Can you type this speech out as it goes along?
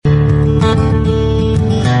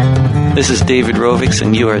This is David Rovics,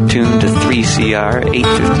 and you are tuned to 3CR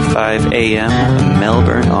 8:55 AM,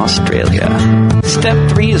 Melbourne, Australia.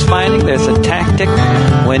 Step 3 is finding there's a tactic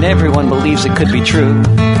when everyone believes it could be true.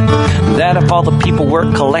 That if all the people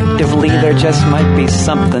work collectively, there just might be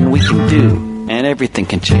something we can do, and everything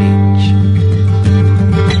can change.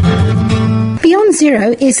 Beyond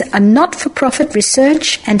Zero is a not-for-profit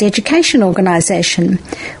research and education organisation.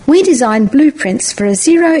 We design blueprints for a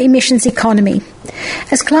zero-emissions economy.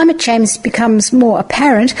 As climate change becomes more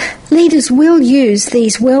apparent, leaders will use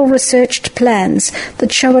these well-researched plans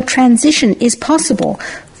that show a transition is possible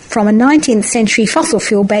from a 19th century fossil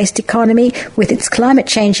fuel-based economy with its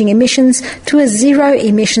climate-changing emissions to a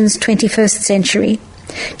zero-emissions 21st century.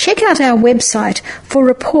 Check out our website for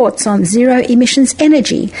reports on zero-emissions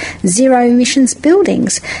energy, zero-emissions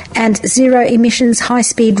buildings, and zero-emissions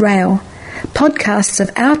high-speed rail. Podcasts of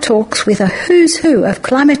our talks with a who's who of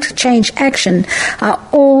climate change action are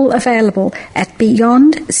all available at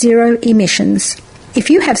Beyond Zero Emissions. If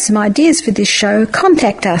you have some ideas for this show,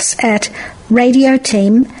 contact us at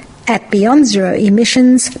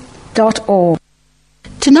radioteam@beyondzeroemissions.org.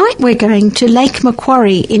 Tonight we're going to Lake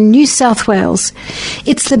Macquarie in New South Wales.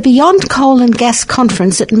 It's the Beyond Coal and Gas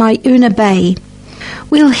Conference at Myuna Bay.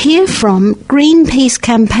 We'll hear from Greenpeace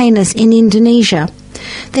campaigners in Indonesia.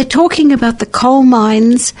 They're talking about the coal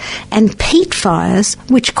mines and peat fires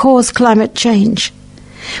which cause climate change.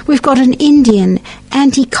 We've got an Indian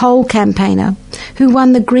anti-coal campaigner who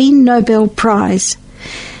won the Green Nobel Prize,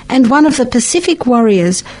 and one of the Pacific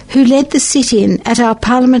warriors who led the sit-in at our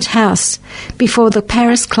Parliament House before the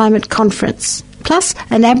Paris Climate Conference, plus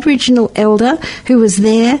an Aboriginal elder who was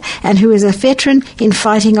there and who is a veteran in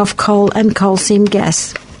fighting off coal and coal seam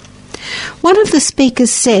gas. One of the speakers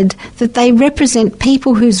said that they represent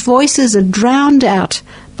people whose voices are drowned out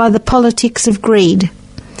by the politics of greed.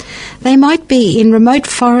 They might be in remote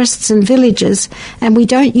forests and villages, and we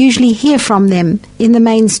don't usually hear from them in the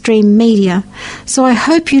mainstream media, so I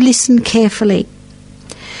hope you listen carefully.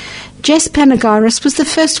 Jess Panagiris was the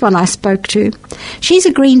first one I spoke to. She's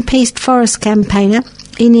a Greenpeace forest campaigner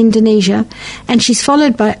in Indonesia, and she's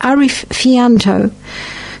followed by Arif Fianto,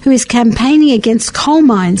 who is campaigning against coal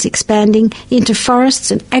mines expanding into forests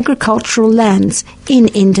and agricultural lands in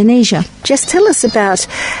Indonesia. Just tell us about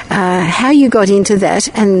how you got into that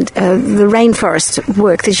and the rainforest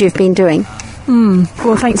work that you've been doing.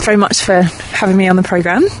 Well, thanks very much for having me on the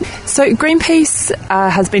program. So Greenpeace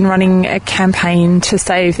has been running a campaign to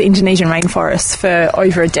save the Indonesian rainforests for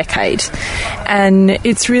over a decade, and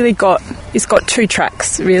it's got two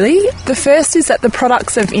tracks, really. The first is that the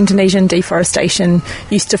products of Indonesian deforestation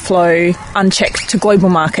used to flow unchecked to global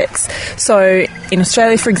markets. So in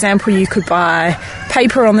Australia, for example, you could buy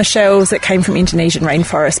paper on the shelves that came from Indonesian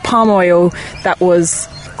rainforests, palm oil that was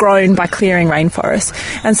grown by clearing rainforests.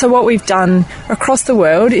 And so what we've done across the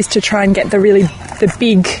world is to try and get the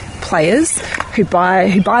big players who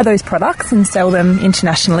buy those products and sell them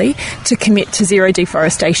internationally to commit to zero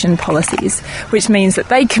deforestation policies, which means that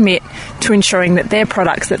they commit to ensuring that their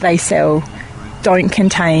products that they sell don't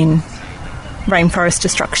contain rainforest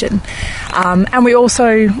destruction. And we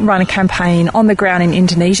also run a campaign on the ground in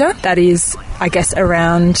Indonesia that is, I guess,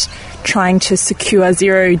 around trying to secure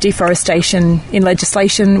zero deforestation in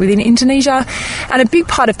legislation within Indonesia. And a big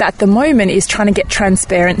part of that at the moment is trying to get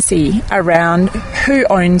transparency around who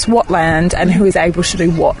owns what land and who is able to do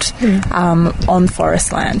what on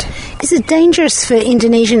forest land. Is it dangerous for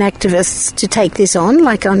Indonesian activists to take this on?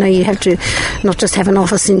 Like, I know you have to not just have an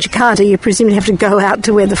office in Jakarta, you presumably have to go out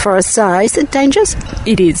to where the forests are. Is it dangerous?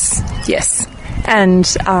 It is, yes.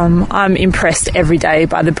 And I'm impressed every day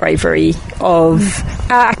by the bravery of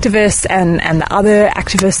our activists and the other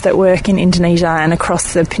activists that work in Indonesia and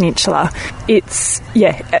across the peninsula. They're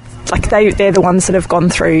the ones that have gone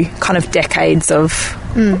through kind of decades of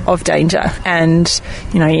danger. And,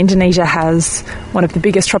 Indonesia has one of the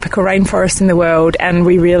biggest tropical rainforests in the world, and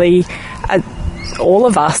we really... all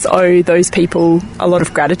of us owe those people a lot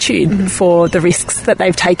of gratitude for the risks that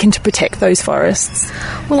they've taken to protect those forests.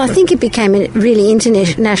 Well, I think it became a really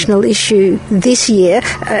international issue this year.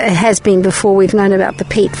 It has been before. We've known about the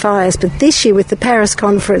peat fires, but this year with the Paris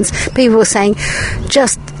conference, people were saying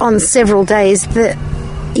just on several days the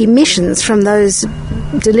emissions from those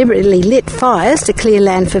deliberately lit fires to clear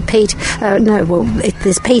land for peat,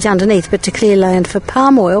 there's peat underneath, but to clear land for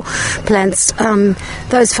palm oil plants,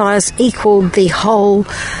 those fires equaled the whole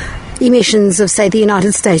emissions of, say, the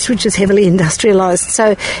United States, which is heavily industrialised.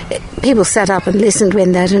 So people sat up and listened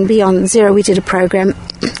when that, and Beyond Zero, we did a program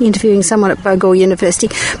interviewing someone at Bogor University.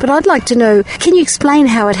 But I'd like to know, can you explain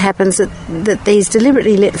how it happens that these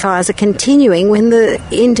deliberately lit fires are continuing when the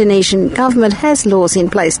Indonesian government has laws in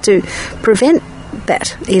place to prevent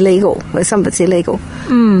that illegal, or some of it's illegal?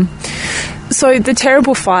 So the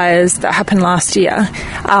terrible fires that happened last year,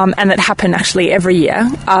 and that happen actually every year,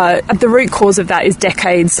 the root cause of that is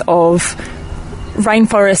decades of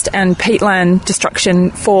rainforest and peatland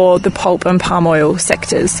destruction for the pulp and palm oil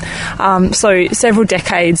sectors. So several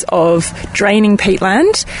decades of draining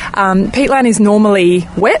peatland. Peatland is normally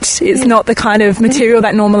wet. It's not the kind of material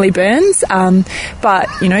that normally burns. But,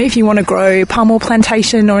 if you want to grow palm oil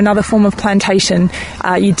plantation or another form of plantation,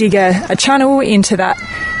 you dig a channel into that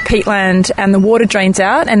peatland and the water drains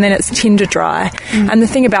out and then it's tinder dry. And the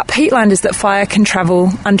thing about peatland is that fire can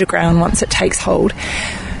travel underground once it takes hold.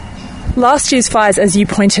 Last year's fires, as you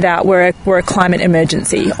pointed out, were a climate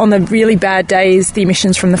emergency. On the really bad days, the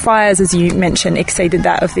emissions from the fires, as you mentioned, exceeded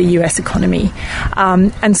that of the US economy.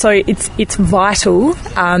 And so it's vital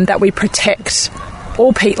that we protect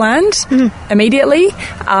all peatland immediately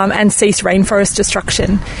and cease rainforest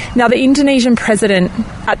destruction. Now, the Indonesian president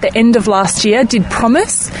at the end of last year did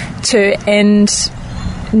promise to end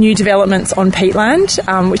new developments on peatland,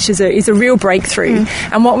 which is a real breakthrough.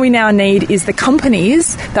 And what we now need is the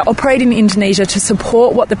companies that operate in Indonesia to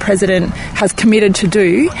support what the president has committed to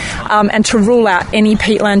do, and to rule out any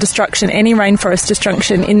peatland destruction, any rainforest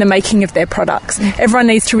destruction in the making of their products. Everyone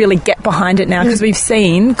needs to really get behind it now, because we've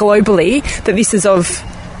seen globally that this is of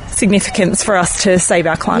significance for us to save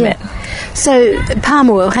our climate. So palm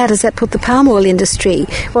oil, how does that put the palm oil industry?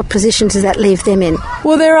 What position does that leave them in?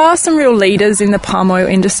 Well, there are some real leaders in the palm oil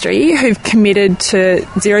industry who've committed to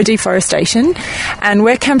zero deforestation, and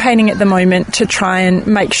we're campaigning at the moment to try and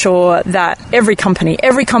make sure that every company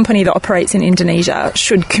that operates in Indonesia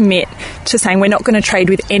should commit to saying we're not going to trade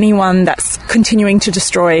with anyone that's continuing to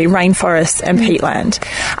destroy rainforests and peatland.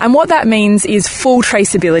 And what that means is full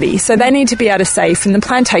traceability. So they need to be able to say from the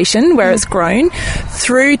plantation where it's grown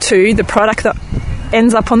through to the product that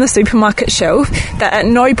ends up on the supermarket shelf, that at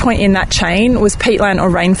no point in that chain was peatland or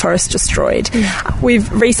rainforest destroyed.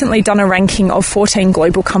 We've recently done a ranking of 14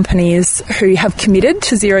 global companies who have committed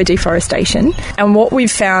to zero deforestation, and what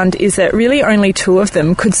we've found is that really only 2 of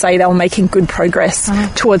them could say they were making good progress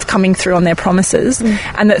towards coming through on their promises,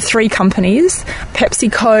 and that 3 companies,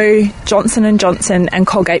 PepsiCo, Johnson & Johnson and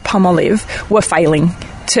Colgate-Palmolive, were failing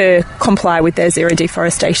to comply with their zero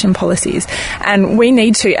deforestation policies. And we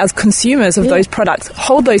need to, as consumers of those products,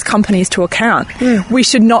 hold those companies to account. We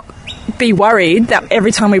should not be worried that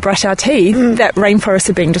every time we brush our teeth that rainforests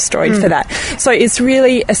are being destroyed for that. So it's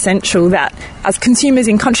really essential that as consumers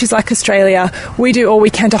in countries like Australia, we do all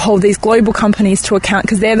we can to hold these global companies to account,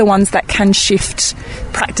 because they're the ones that can shift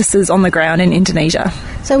practices on the ground in Indonesia.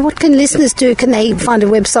 So what can listeners do? Can they find a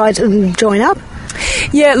website and join up?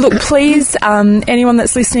 Yeah, look, please, anyone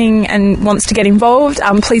that's listening and wants to get involved,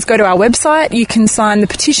 please go to our website. You can sign the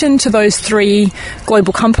petition to those 3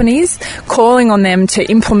 global companies, calling on them to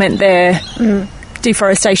implement their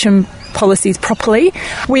deforestation policies properly.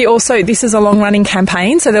 We also, this is a long-running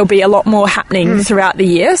campaign, so there'll be a lot more happening throughout the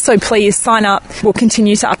year. So please sign up. We'll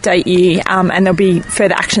continue to update you, and there'll be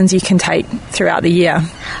further actions you can take throughout the year.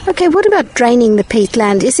 Okay, what about draining the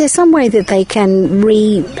peatland? Is there some way that they can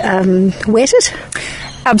wet it?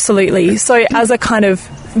 Absolutely. So as a kind of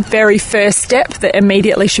very first step that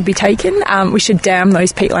immediately should be taken, we should dam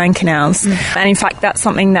those peatland canals. And in fact, that's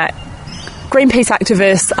something that Greenpeace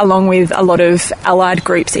activists, along with a lot of allied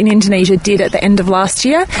groups in Indonesia, did at the end of last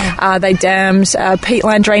year. They dammed a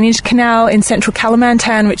peatland drainage canal in central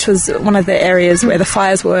Kalimantan, which was one of the areas where the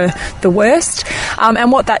fires were the worst.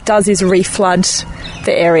 And what that does is reflood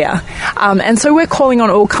the area. And so we're calling on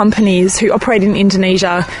all companies who operate in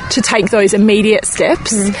Indonesia to take those immediate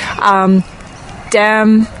steps.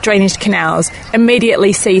 Dam drainage canals,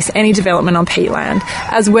 immediately cease any development on peatland,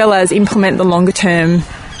 as well as implement the longer term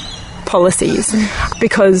policies,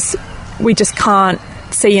 because we just can't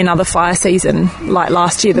see another fire season like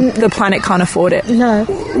last year. The planet can't afford it. No.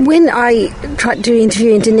 When I tried to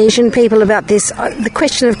interview Indonesian people about this, the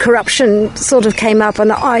question of corruption sort of came up,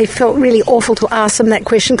 and I felt really awful to ask them that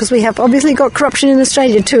question, because we have obviously got corruption in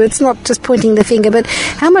Australia too. It's not just pointing the finger, but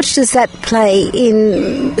how much does that play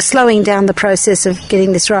in slowing down the process of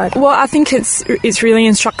getting this right? Well, I think it's really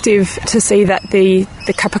instructive to see that the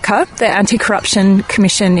KPK, the Anti-Corruption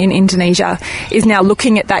Commission in Indonesia, is now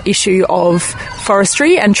looking at that issue of forestry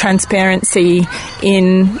and transparency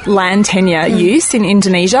in land tenure use in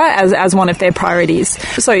Indonesia as one of their priorities.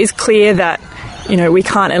 So it's clear that we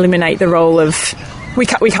can't eliminate the role of... We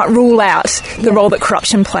can't rule out the role that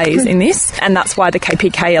corruption plays in this, and that's why the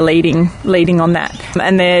KPK are leading on that.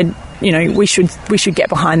 And they're, we should get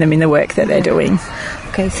behind them in the work that they're doing.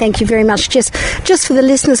 Okay, thank you very much, Jess. Just for the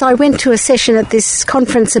listeners, I went to a session at this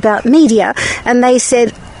conference about media, and they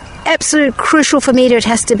said, absolute crucial for media, it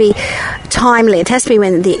has to be timely. It has to be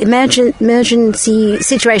when the emergency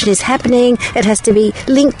situation is happening. It has to be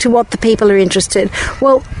linked to what the people are interested.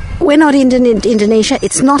 Well, we're not in Indonesia.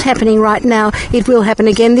 It's not happening right now. It will happen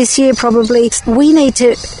again this year, probably. We need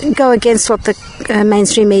to go against what the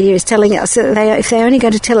mainstream media is telling us. If they're only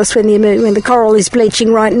going to tell us when the coral is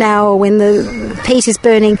bleaching right now, or when the peat is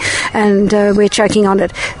burning and we're choking on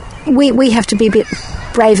it, we have to be a bit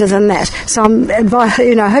braver than that. So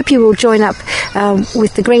I hope you will join up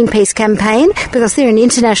with the Greenpeace campaign, because they're an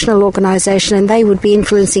international organisation and they would be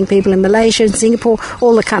influencing people in Malaysia and Singapore,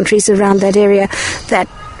 all the countries around that area that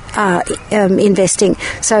are investing.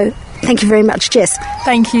 So thank you very much, Jess.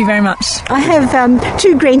 Thank you very much. I have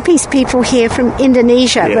two Greenpeace people here from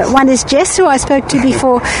Indonesia. Yes. But one is Jess, who I spoke to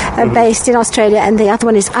before, based in Australia, and the other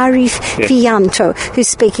one is Arif Fianto, who's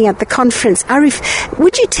speaking at the conference. Arif,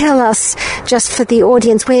 would you tell us, just for the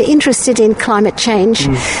audience, we're interested in climate change,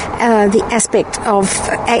 the aspect of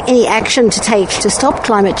any action to take to stop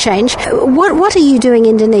climate change. What are you doing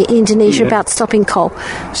in Indonesia about stopping coal?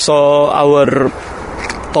 So our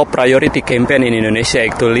top priority campaign in Indonesia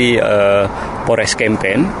actually forest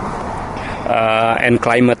campaign and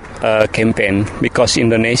climate campaign, because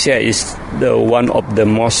Indonesia is one of the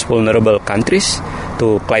most vulnerable countries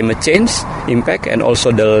to climate change impact, and also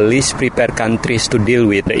the least prepared countries to deal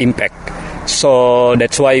with the impact. So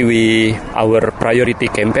that's why our priority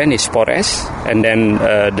campaign is forest, and then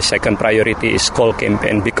the second priority is coal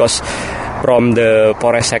campaign, because from the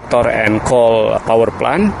forest sector and coal power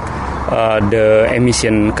plant, the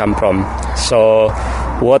emission come from. So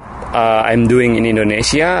what I'm doing in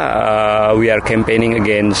Indonesia, we are campaigning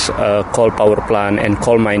against coal power plant and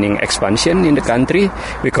coal mining expansion in the country,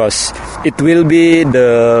 because it will be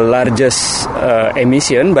the largest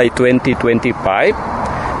emission by 2025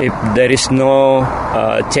 if there is no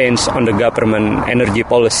change on the government energy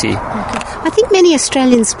policy. I think many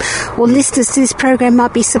Australians or listeners to this program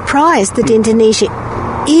might be surprised that Indonesia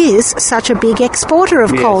is such a big exporter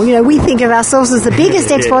of coal. We think of ourselves as the biggest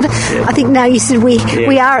exporter. I think now you said we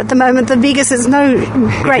are at the moment the biggest. There's no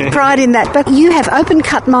great pride in that. But you have open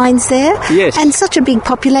cut mines there, and such a big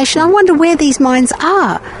population. I wonder where these mines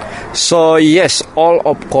are. So yes, all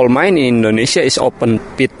of coal mine in Indonesia is open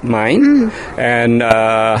pit mine, and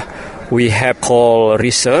we have coal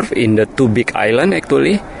reserve in the two big islands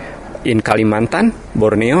actually, in Kalimantan,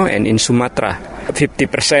 Borneo, and in Sumatra.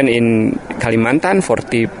 50% in Kalimantan,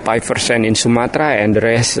 45% in Sumatra, and the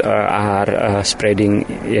rest are spreading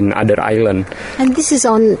in other islands. And this is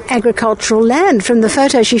on agricultural land. From the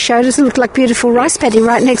photos you showed us, it looked like beautiful rice paddy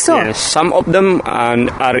right next door. Yes, some of them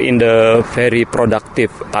are in the very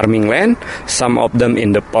productive farming land, some of them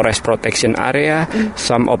in the forest protection area,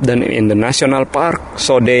 some of them in the national park.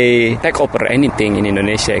 So they take over anything in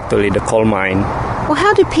Indonesia, actually, the coal mine. Well,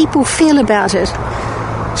 how do people feel about it?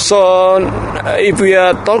 So, if we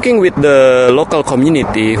are talking with the local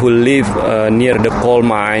community who live near the coal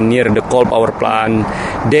mine, near the coal power plant,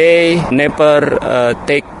 they never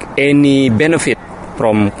take any benefit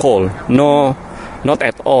from coal. No, not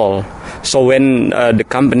at all. So when the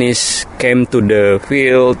companies came to the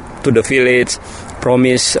field, to the village,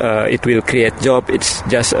 promise it will create job, it's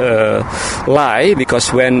just a lie,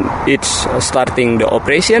 because when it's starting the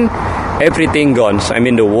operation, everything gone. I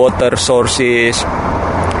mean, the water sources,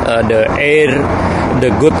 the air, the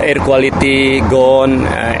good air quality gone,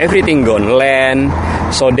 everything gone, land,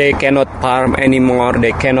 so they cannot farm anymore,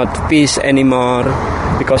 they cannot fish anymore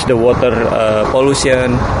because the water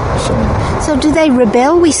pollution. So do they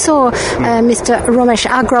rebel? We saw Mr. Ramesh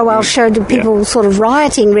Agrawal showed people sort of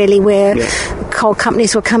rioting, really, where coal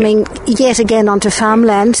companies were coming yet again onto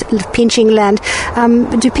farmland, pinching land.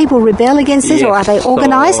 Do people rebel against this, or are they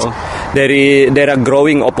organised? So there are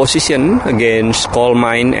growing opposition against coal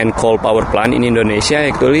mine and coal power plant in Indonesia,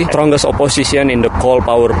 actually. Strongest opposition in the coal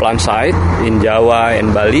power plant side in Java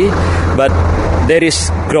and Bali, but there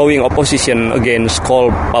is growing opposition against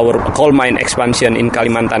coal mine expansion in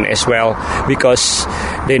Kalimantan as well, because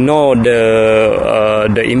they know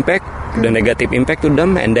the impact, the negative impact to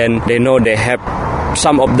them, and then they know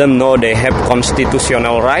some of them know they have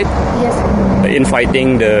constitutional right in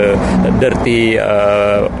fighting the dirty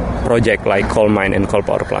project like coal mine and coal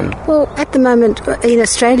power plant. Well, at the moment in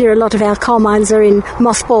Australia, a lot of our coal mines are in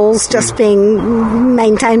mothballs, just being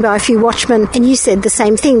maintained by a few watchmen. And you said the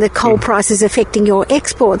same thing, that coal price is affecting your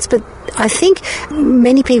exports. But I think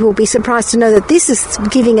many people will be surprised to know that this is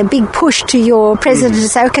giving a big push to your president to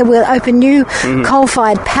say, okay, we'll open new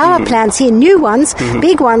coal-fired power plants here, new ones,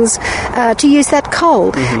 big ones, to use that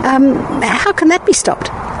coal. How can that be stopped?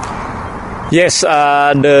 Yes,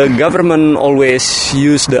 the government always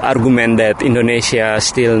use the argument that Indonesia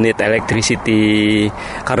still need electricity.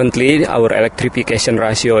 Currently, our electrification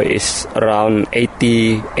ratio is around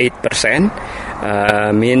 88%.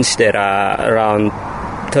 Means there are around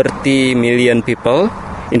 30 million people,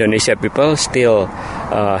 Indonesia people, still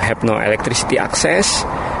have no electricity access.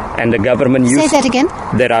 And the government Say that again.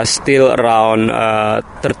 There are still around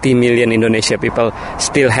 30 million Indonesia people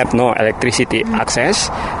still have no electricity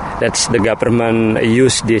access. That's the government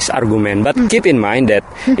use this argument. But keep in mind that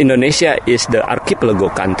Indonesia is the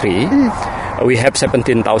archipelago country. We have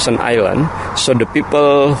 17,000 islands. So the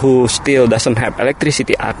people who still doesn't have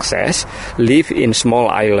electricity access live in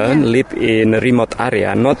small island, live in remote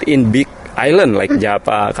area, not in big island like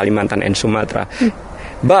Java, Kalimantan, and Sumatra.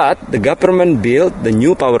 But the government built the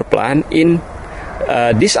new power plant in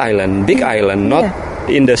this island, big island, not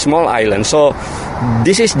in the small island. So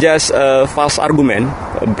this is just a false argument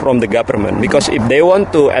from the government, because if they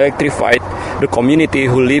want to electrify the community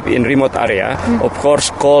who live in remote area, of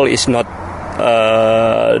course coal is not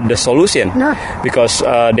the solution, because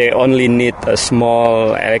they only need a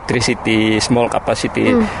small electricity, small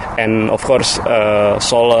capacity, and of course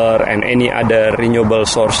solar and any other renewable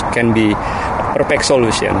source can be perfect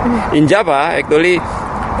solution. In Java, actually,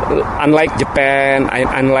 unlike Japan,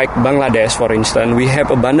 unlike Bangladesh, for instance, we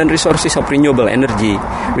have abundant resources of renewable energy.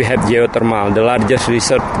 We have geothermal, the largest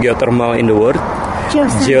research geothermal in the world.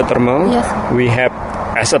 Geothermal. Yes. We have,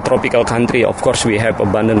 as a tropical country, of course, we have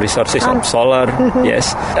abundant resources of solar.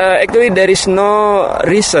 Yes. Actually, there is no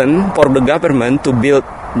reason for the government to build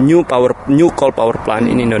new coal power plant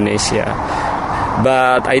in Indonesia.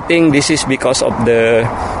 But I think this is because of the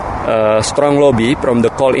strong lobby from the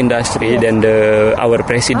coal industry. Then our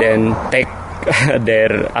president take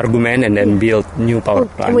their argument and then build new power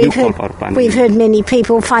plant, coal power plant. We've heard many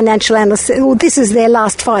people, financial analysts, well, this is their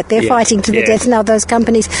last fight. They're fighting to the death now, those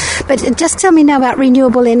companies. But just tell me now about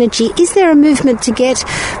renewable energy. Is there a movement to get,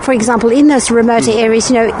 for example, in those remote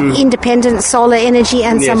areas, independent solar energy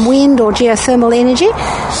and some wind or geothermal energy?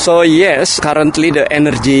 So yes, currently the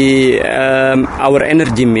energy, our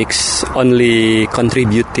energy mix only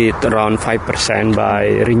contributed around 5% by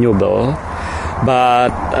renewable. But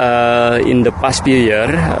in the past few years,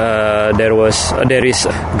 there is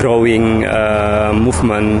growing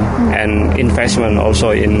movement and investment also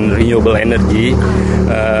in renewable energy,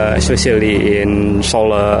 especially in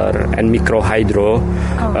solar and micro hydro,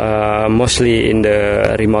 mostly in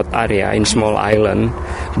the remote area, in small island.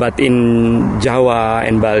 But in Java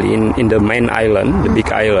and Bali, in the main island, the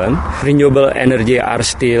big island, renewable energy are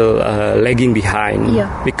still lagging behind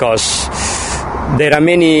because there are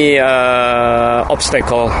many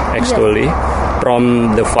obstacles actually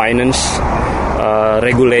from the finance,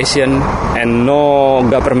 regulation, and no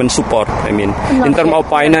government support. I mean, in terms of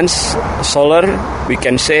finance, solar, we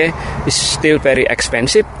can say, is still very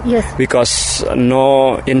expensive because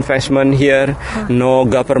no investment here, no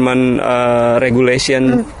government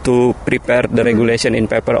regulation to prepare the regulation in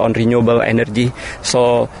paper on renewable energy.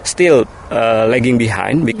 So still lagging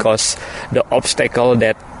behind because the obstacle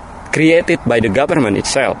that created by the government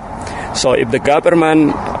itself. So if the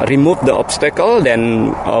government remove the obstacle,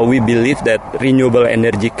 then we believe that renewable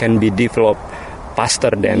energy can be developed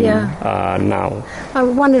faster than now.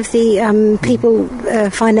 One of the people,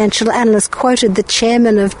 financial analysts, quoted the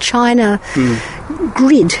chairman of China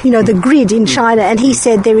Grid, the grid in China, and he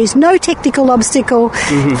said there is no technical obstacle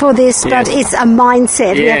for this, but it's a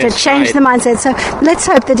mindset. We have to change the mindset. So let's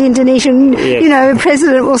hope that Indonesian,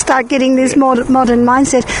 president will start getting this modern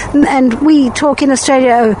mindset. And we talk in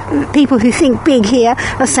Australia, people who think big here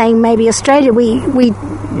are saying maybe Australia,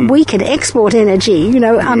 we can export energy,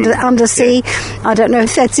 undersea. I don't know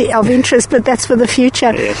if that's of interest, but that's for the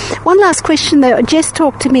future. One last question, though. Jess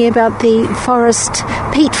talked to me about the forest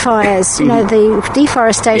peat fires, the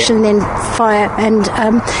deforestation, then fire. And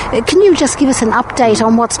can you just give us an update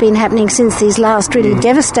on what's been happening since these last really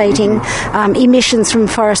devastating emissions from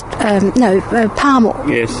palm oil?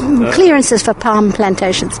 Yes. Clearances for palm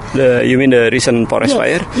plantations. You mean the recent forest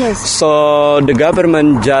fire? Yes. So the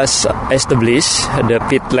government just established the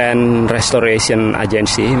Peatland Restoration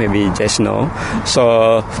Agency, maybe you just know.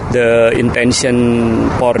 So the intention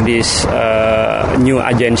for this new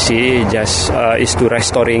agency just is to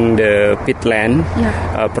restoring the peatland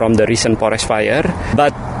from the recent forest fire.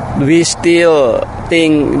 But we still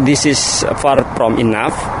think this is far from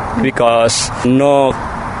enough because no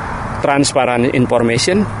transparent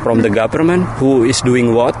information from the government who is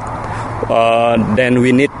doing what. Then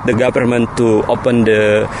we need the government to open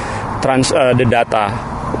the data,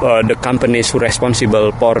 the companies who are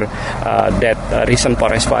responsible for that recent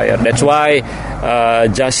forest fire. That's why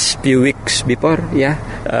just few weeks before,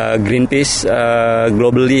 Greenpeace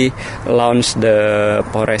globally launched the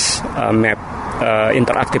forest map.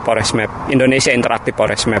 Interactive forest map, Indonesia Interactive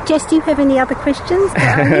Forest Map. Jess, do you have any other questions?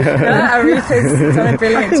 Arif has done a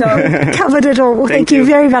brilliant job. Covered it all. Well, thank you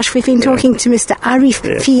very much. We've been talking to Mr. Arif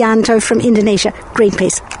Fianto from Indonesia.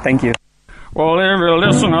 Greenpeace. Thank you. Well, if you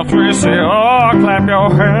listen to 3CR, clap your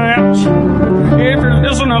hands. If you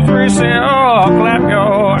listen to 3CR, clap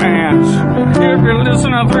your hands. If you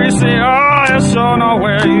listen to 3CR, you sure know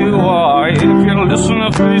where you are. If you listen to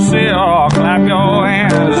 3CR, clap your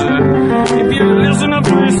hands. If you listen to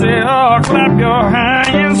 3CR, clap your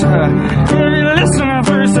hands. If you listen to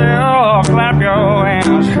 3CR, clap your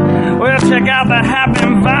hands. Well, check out the happy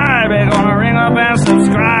vibe. They're gonna ring up and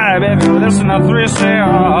subscribe. If you listen to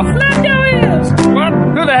 3CR, clap your hands. What?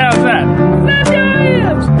 Who the hell is that? Clap your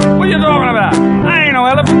hands. What you talking about? I ain't no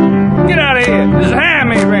elephant. Get out of here. This is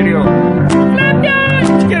handmade radio. Clap your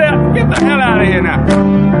hands. Get out. Get the hell out of here now.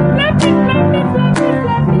 Clap it, clap it, clap it,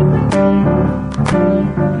 clap it. I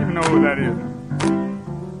don't even know who that is.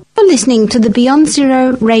 You're listening to the Beyond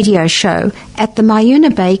Zero radio show at the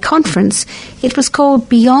Mayuna Bay conference. It was called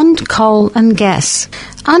Beyond Coal and Gas.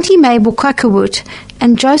 Auntie Mabel Kwakawut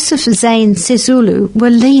and Joseph Zane Sezulu were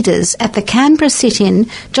leaders at the Canberra sit-in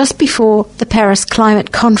just before the Paris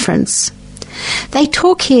Climate Conference. They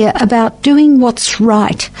talk here about doing what's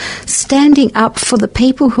right, standing up for the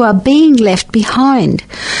people who are being left behind,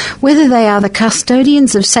 whether they are the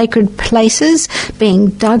custodians of sacred places being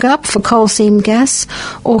dug up for coal seam gas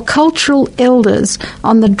or cultural elders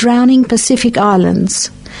on the drowning Pacific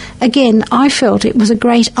Islands. Again, I felt it was a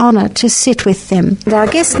great honour to sit with them. Our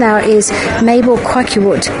guest now is Mabel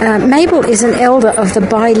Kwakawut. Mabel is an elder of the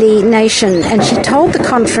Bailey Nation, and she told the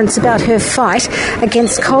conference about her fight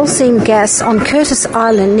against coal seam gas on Curtis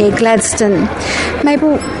Island near Gladstone.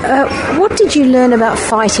 Mabel, what did you learn about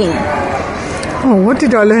fighting? Oh, what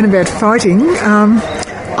did I learn about fighting?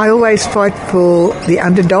 I always fight for the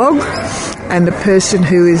underdog and the person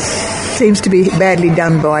who seems to be badly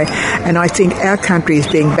done by, and I think our country is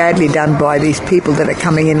being badly done by these people that are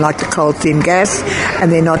coming in like the coal seam gas,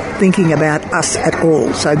 and they're not thinking about us at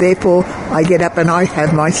all. So therefore, I get up and I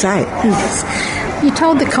have my say. Yes. You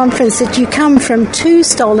told the conference that you come from 2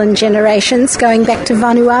 stolen generations going back to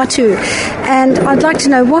Vanuatu, and I'd like to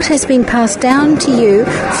know what has been passed down to you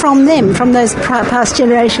from them, from those past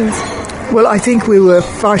generations. Well, I think we were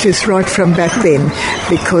fighters right from back then,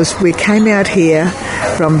 because we came out here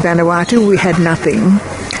from Vanuatu, we had nothing,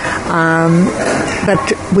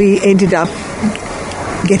 but we ended up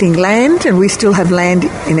getting land, and we still have land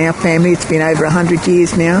in our family. It's been over 100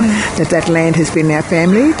 years now that land has been in our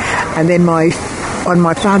family. And then on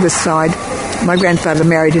my father's side, my grandfather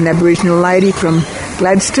married an Aboriginal lady from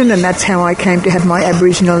Gladstone, and that's how I came to have my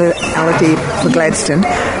Aboriginality for Gladstone.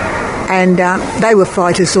 And they were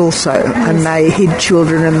fighters also, and they hid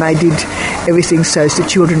children, and they did everything so the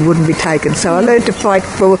children wouldn't be taken. So I learned to fight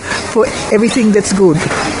for everything that's good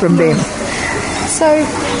from them. So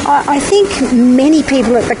I think many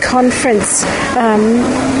people at the conference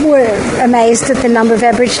were amazed at the number of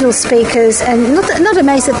Aboriginal speakers, and not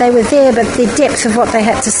amazed that they were there, but the depth of what they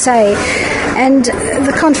had to say. And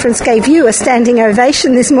the conference gave you a standing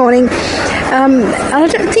ovation this morning. I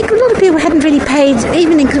don't think a lot of people hadn't really paid,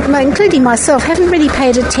 even including myself, haven't really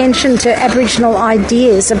paid attention to Aboriginal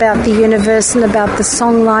ideas about the universe and about the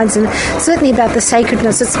songlines, and certainly about the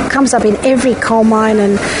sacredness. It comes up in every coal mine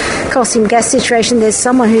and coal seam gas situation. There's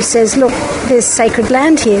someone who says, look, there's sacred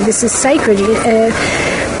land here, this is sacred.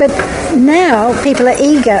 But now people are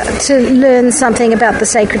eager to learn something about the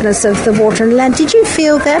sacredness of the water and land. Did you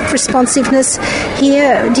feel that responsiveness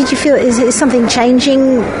here? Did you feel, is something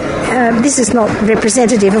changing? This is not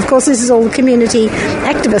representative, of course, this is all community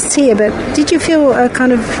activists here, but did you feel a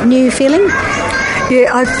kind of new feeling? Yeah,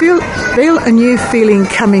 I feel a new feeling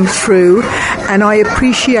coming through, and I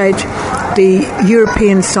appreciate the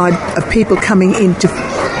European side of people coming into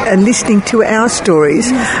and listening to our stories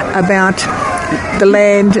about the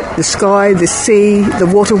land, the sky, the sea, the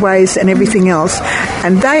waterways and everything else.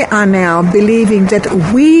 And they are now believing that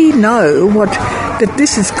we know that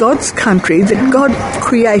this is God's country, that God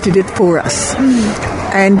created it for us.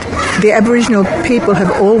 And the Aboriginal people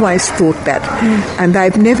have always thought that. And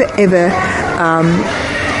they've never ever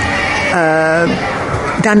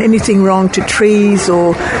done anything wrong to trees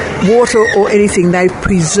or water or anything. They've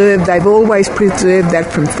always preserved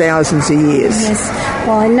that from thousands of years. Yes.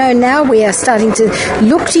 Well, I know now we are starting to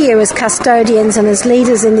look to you as custodians and as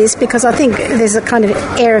leaders in this, because I think there's a kind of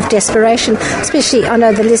air of desperation, especially I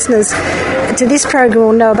know the listeners to this program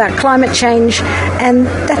will know about climate change, and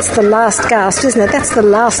that's the last gasp, isn't it? That's the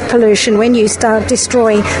last pollution. When you start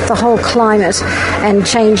destroying the whole climate and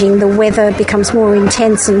changing, the weather becomes more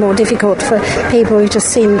intense and more difficult for people. We've just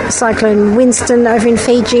seen Cyclone Winston over in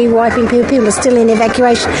Fiji wiping people. People are still in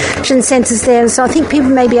evacuation centres there, and so I think people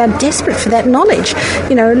maybe are desperate for that knowledge,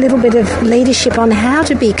 a little bit of leadership on how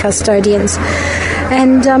to be custodians.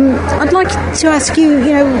 And I'd like to ask you,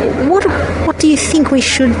 what do you think we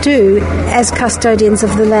should do as custodians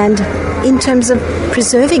of the land in terms of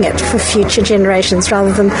preserving it for future generations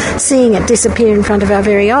rather than seeing it disappear in front of our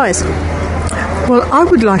very eyes? Well, I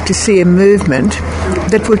would like to see a movement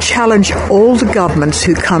that will challenge all the governments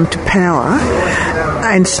who come to power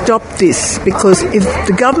and stop this, because if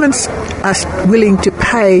the governments are willing to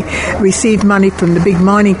receive money from the big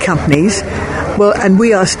mining companies, well, and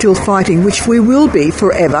we are still fighting, which we will be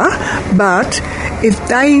forever, but if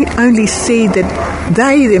they only see that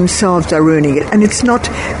they themselves are ruining it, and it's not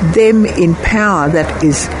them in power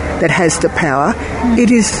that has the power, it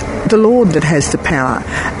is the Lord that has the power,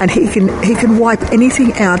 and He can wipe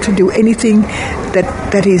anything out to do anything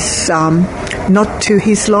that is not to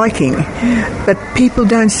His liking. But people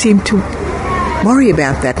don't seem to worry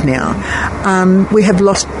about that now. We have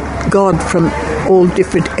lost God from all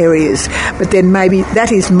different areas, but then maybe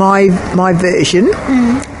that is my version,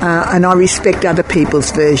 and I respect other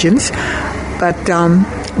people's versions. But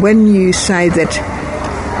when you say that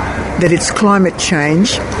it's climate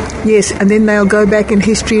change, yes, and then they'll go back in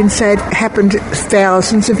history and say it happened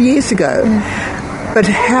thousands of years ago. But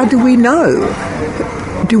how do we know?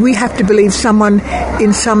 Do we have to believe someone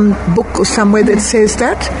in some book or somewhere that says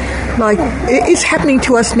that? Like, it's happening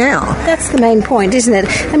to us now. That's the main point, isn't it?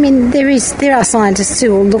 I mean, there are scientists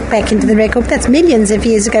who will look back into the record. That's millions of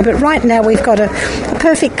years ago, but right now we've got a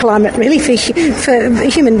perfect climate, really, for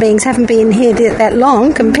human beings. Haven't been here that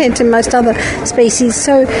long compared to most other species.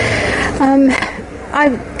 So,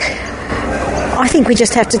 I think we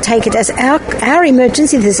just have to take it as our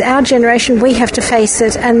emergency. This is our generation. We have to face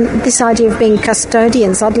it. And this idea of being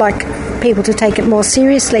custodians, I'd like people to take it more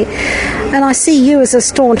seriously. And I see you as a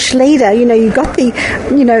staunch leader. You got the,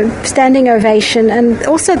 standing ovation, and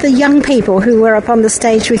also the young people who were up on the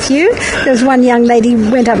stage with you. There was one young lady who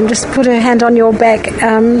went up and just put her hand on your back.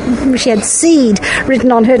 She had "seed"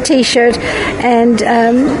 written on her T-shirt, and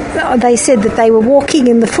they said that they were walking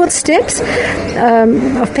in the footsteps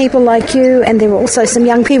of people like you. And there were also some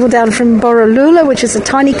young people down from Borroloola, which is a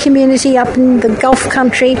tiny community up in the Gulf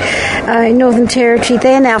country in Northern Territory.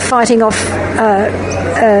 They're now fighting off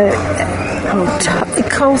the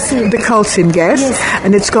coal seam gas, yes.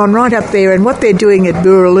 And it's gone right up there. And what they're doing at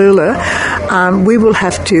Borroloola, we will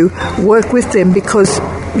have to work with them, because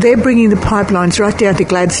they're bringing the pipelines right down to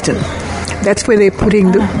Gladstone. That's where they're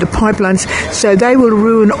putting the pipelines. So they will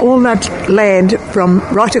ruin all that land from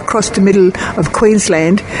right across the middle of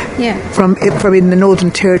Queensland, from in the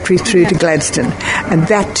Northern Territory through to Gladstone. And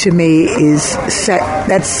that, to me, is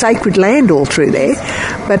that's sacred land all through there.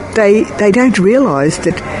 But they don't realise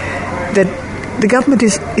that the government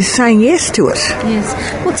is saying yes to it. Yes.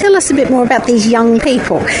 Well, tell us a bit more about these young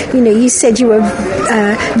people. You said you were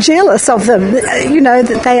jealous of them,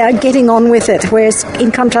 that they are getting on with it, whereas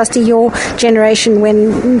in contrast to your generation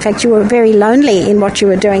when, in fact, you were very lonely in what you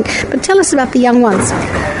were doing. But tell us about the young ones.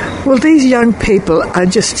 Well, these young people are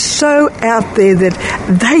just so out there that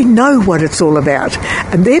they know what it's all about,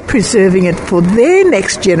 and they're preserving it for their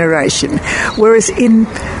next generation. Whereas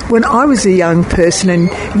when I was a young person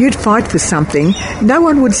and you'd fight for something, no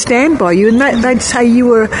one would stand by you, and they'd say you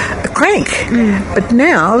were a crank. But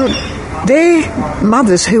now their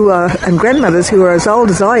mothers and grandmothers who are as old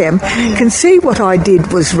as I am can see what I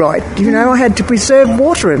did was right. You know, I had to preserve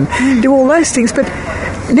water and do all those things, but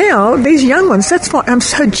now, these young ones, that's why I'm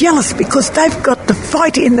so jealous, because they've got the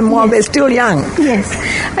fight in them while they're still young. Yes.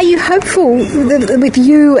 Are you hopeful that with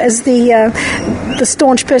you as the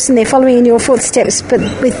staunch person there following in your footsteps, but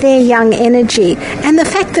with their young energy and the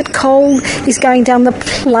fact that coal is going down the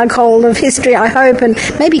plug hole of history, I hope, and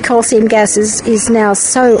maybe coal seam gas is now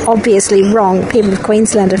so obviously wrong. People of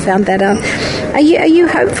Queensland have found that out. Are you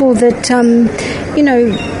hopeful that,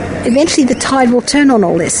 eventually the tide will turn on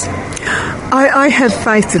all this? I have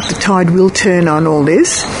faith that the tide will turn on all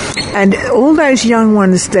this, and all those young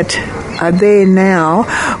ones that are there now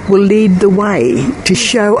will lead the way to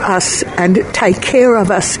show us and take care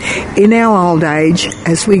of us in our old age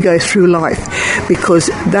as we go through life, because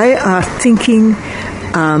they are thinking,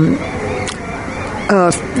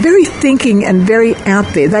 very thinking and very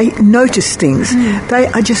out there. They notice things. They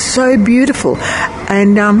are just so beautiful,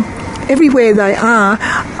 and everywhere they are,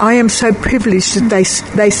 I am so privileged that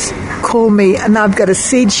they call me, and I've got a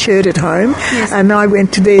seed shirt at home, and I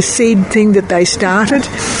went to their seed thing that they started,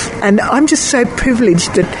 and I'm just so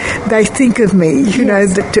privileged that they think of me, you know,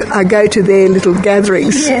 that I go to their little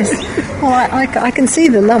gatherings. Yes. Well, I can see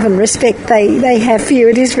the love and respect they have for you.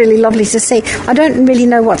 It is really lovely to see. I don't really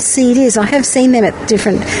know what seed is. I have seen them at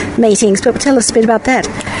different meetings, but tell us a bit about that.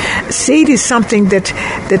 Seed is something that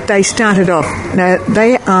they started off. Now,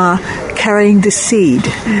 they are carrying the seed.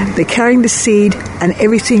 They're carrying the seed, and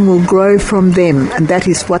everything will grow from them, and that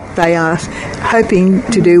is what they are hoping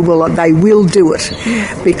to do. Well, they will do it,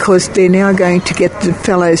 because they're now going to get the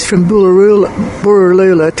fellows from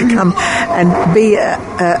Burralula to come and be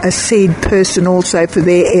a seed person also for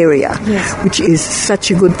their area, which is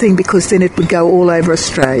such a good thing, because then it would go all over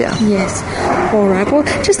Australia. Yes. All right. Well,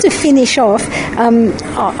 just to finish off,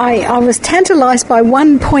 I was tantalised by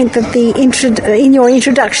one point that in your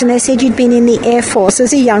introduction they said you'd been in the Air Force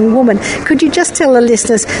as a young woman. Could you just tell the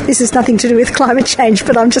listeners, this has nothing to do with climate change,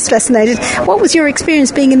 but I'm just fascinated, what was your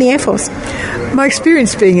experience being in the Air Force? My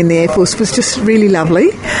experience being in the Air Force was just really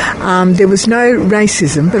lovely. There was no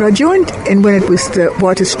racism, but I joined in when it was the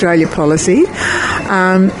White Australia policy.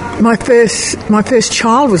 My first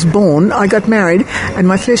child was born. I got married, and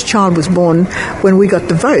my first child was born when we got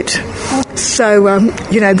the vote. So,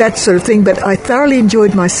 that sort of thing. But I thoroughly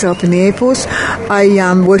enjoyed myself in the Air Force.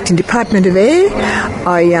 I worked in Department of Air.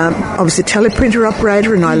 I was a teleprinter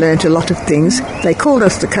operator, and I learnt a lot of things. They called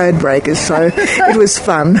us the code breakers, so it was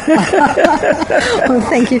fun. Well,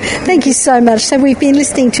 thank you. Thank you so much. So we've been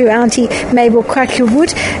listening to Auntie Mabel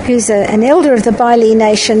Quacklewood, who's an elder of the Bailey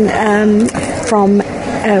Nation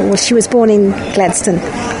she was born in Gladstone.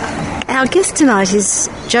 Our guest tonight is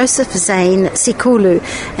Joseph Zane Sikulu,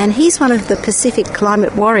 and he's one of the Pacific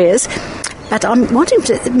Climate Warriors. But I'm wanting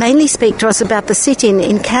to mainly speak to us about the sit-in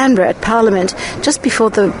in Canberra at Parliament just before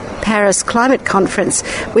the Paris Climate Conference,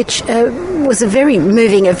 which was a very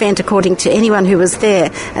moving event according to anyone who was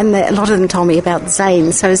there, and a lot of them told me about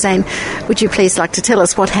Zane. So Zane, would you please like to tell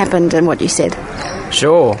us what happened and what you said?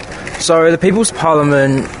 Sure. So the People's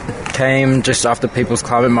Parliament came just after People's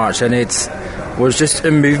Climate March, and it was just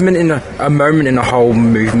a moment in a whole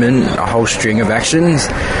movement, a whole string of actions.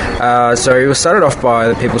 So it was started off by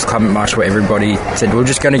the People's Climate March, where everybody said we're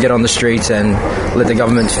just going to get on the streets and let the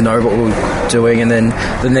government know what we're doing, and then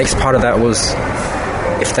the next part of that was,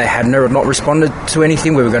 if they had not responded to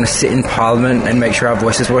anything, we were going to sit in Parliament and make sure our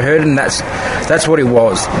voices were heard, and that's what it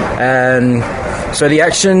was. And so the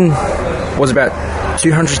action was about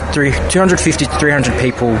 250 to 300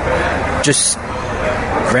 people just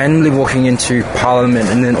randomly walking into Parliament,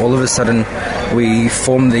 and then all of a sudden we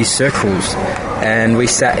formed these circles, and we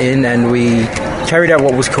sat in and we carried out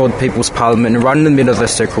what was called People's Parliament, and right in the middle of the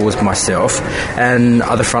circle was myself and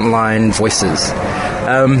other frontline voices.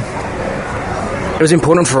 It was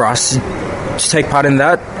important for us to take part in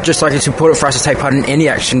that, just like it's important for us to take part in any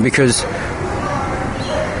action, because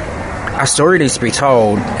our story needs to be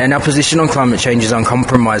told, and our position on climate change is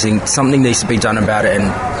uncompromising. Something needs to be done about it,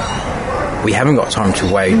 and we haven't got time to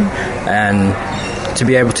wait. And to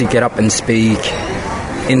be able to get up and speak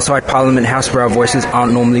inside Parliament House, where our voices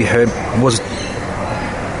aren't normally heard, was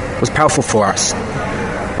powerful for us.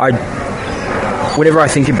 Whenever I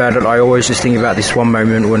think about it, I always just think about this one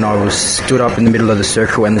moment when I was stood up in the middle of the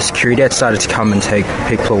circle and the security had started to come and take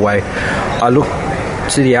people away. I looked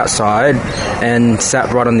to the outside, and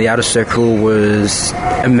sat right on the outer circle was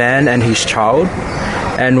a man and his child.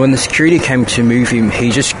 And when the security came to move him,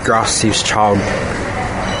 he just grasped his child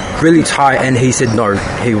really tight, and he said no,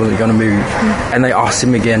 he wasn't going to move. And they asked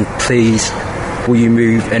him again, please will you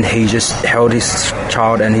move? And he just held his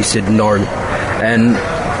child and he said no. And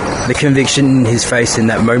the conviction in his face in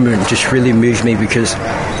that moment just really moved me, because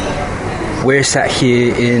we're sat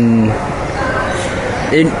here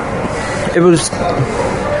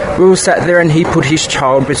we were sat there and he put his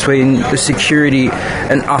child between the security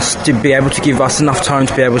and us to be able to give us enough time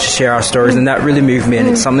to be able to share our stories, and that really moved me, and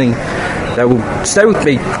it's something that will stay with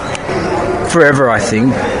me forever, I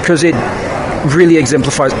think, because it really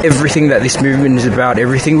exemplifies everything that this movement is about.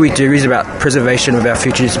 Everything we do is about preservation of our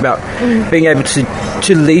future. It's about being able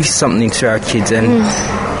to leave something to our kids, and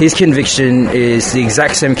his conviction is the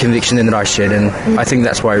exact same conviction that I shared, and I think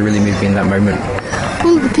that's why it really moved me in that moment.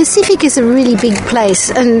 Well, the Pacific is a really big place,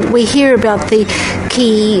 and we hear about the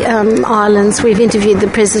key islands. We've interviewed the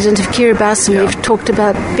president of Kiribati, and we've talked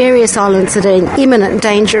about various islands that are in imminent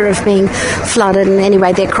danger of being flooded, and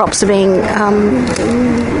anyway, their crops are being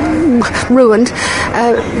ruined.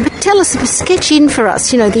 But tell us, sketch in for us,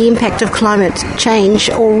 the impact of climate change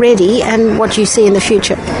already and what you see in the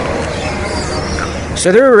future.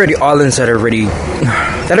 So there are already islands that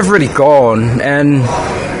have already gone, and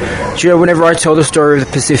whenever I tell the story of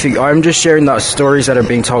the Pacific, I'm just sharing those stories that are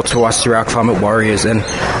being told to us through our climate warriors. And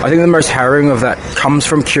I think the most harrowing of that comes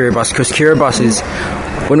from Kiribati, because Kiribati is,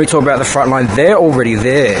 when we talk about the front line, they're already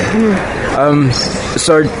there.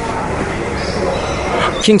 So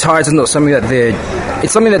king tides is not something that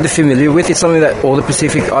it's something that they're familiar with. It's something that all the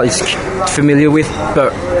Pacific is familiar with.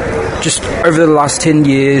 But just over the last 10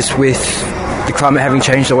 years, with the climate having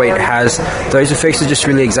changed the way it has, those effects are just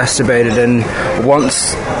really exacerbated. And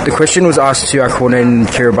once the question was asked to our coordinator in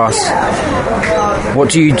Kiribati,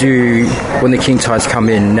 what do you do when the king tides come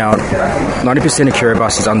in? Now, 90% of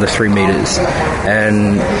Kiribati is under 3 meters,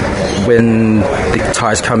 and when the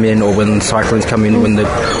tides come in, or when cyclones come in, when the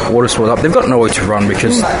water swells up, they've got nowhere to run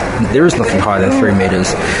because there is nothing higher than 3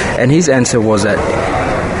 meters. And his answer was that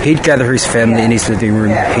he'd gather his family in his living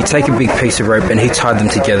room, he'd take a big piece of rope and he'd tie them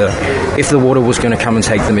together. If the water was going to come and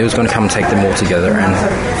take them, it was going to come and take them all together. And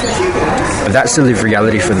that's the lived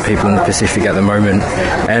reality for the people in the Pacific at the moment.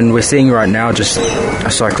 And we're seeing right now just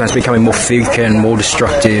cyclones becoming more thick and more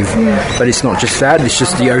destructive. But it's not just that, it's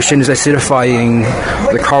just the ocean is acidifying,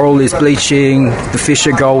 the coral is bleaching, the fish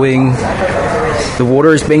are going, the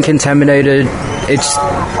water is being contaminated.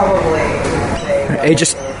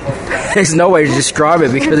 There's no way to describe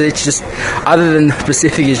it, because it's just, other than the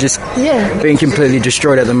Pacific is just being completely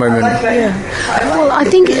destroyed at the moment. Well, I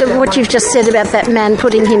think what you've just said about that man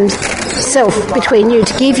putting himself between you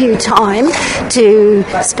to give you time to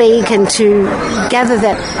speak and to gather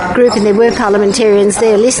that group, and there were parliamentarians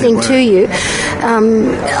there listening to you.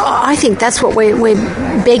 I think that's what we're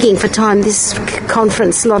begging for time. This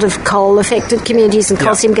conference, a lot of coal-affected communities and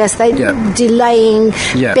coal seam gas, they delaying,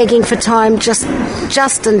 begging for time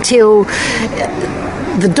just until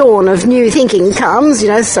the dawn of new thinking comes,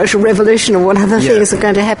 social revolution or what other things are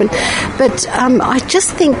going to happen. But I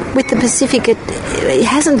just think with the Pacific, it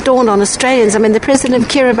hasn't dawned on Australians. I mean, the president of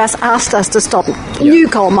Kiribati asked us to stop new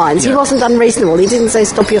coal mines. He wasn't unreasonable. He didn't say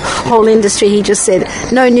stop your whole industry. He just said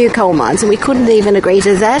no new coal mines, and we couldn't even agree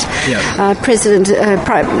to that.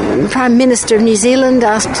 Prime Minister of New Zealand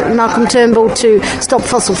asked Malcolm Turnbull to stop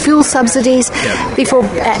fossil fuel subsidies. Before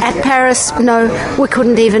at Paris, no, we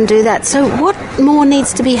couldn't even do that. So what more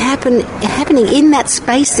needs to be happening in that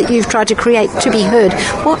space that you've tried to create to be heard?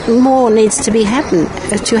 What more needs to be happen?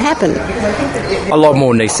 A lot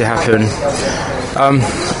more needs to happen.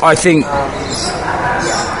 I think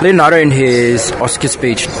Leonardo in his Oscar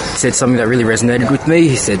speech said something that really resonated with me.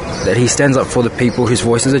 He said that he stands up for the people whose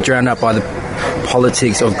voices are drowned out by the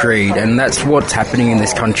politics of greed, and that's what's happening in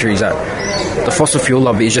this country, is that the fossil fuel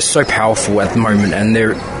lobby is just so powerful at the moment, and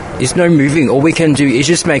there is no moving. All we can do is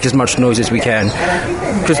just make as much noise as we can,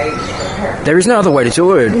 because there is no other way to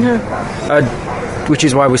do it. Which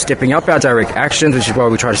is why we're stepping up our direct actions, which is why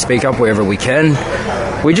we try to speak up wherever we can.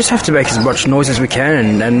 We just have to make as much noise as we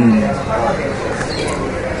can, and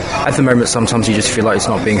at the moment sometimes you just feel like it's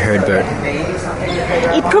not being heard, but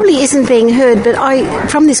it probably isn't being heard. But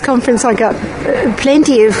from this conference I got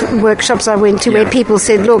plenty of workshops I went to where people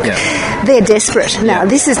said, look, they're desperate now.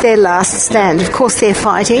 This is their last stand. Of course they're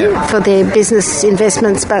fighting for their business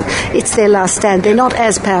investments, but it's their last stand. They're not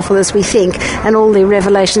as powerful as we think, and all the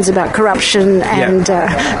revelations about corruption and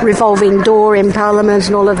revolving door in Parliament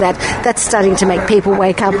and all of that, that's starting to make people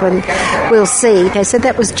wake up, and we'll see. Okay, so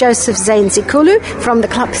that was Joseph Zainzikulu from the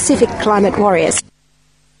Pacific Climate Warriors.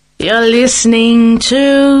 You're listening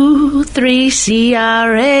to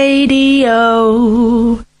 3CR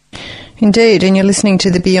Radio. Indeed, and you're listening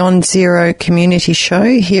to the Beyond Zero Community Show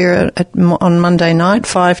here on Monday night,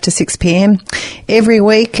 5 to 6 p.m. every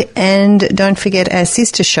week. And don't forget our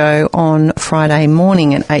sister show on Friday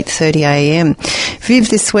morning at 8:30 a.m.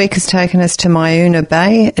 Viv this week has taken us to Myuna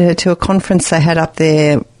Bay to a conference they had up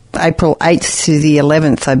there April 8th to the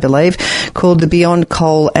 11th, I believe, called the Beyond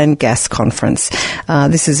Coal and Gas Conference.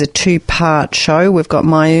 This is a two-part show. We've got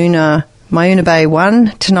Myuna Bay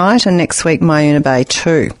 1 tonight and next week Myuna Bay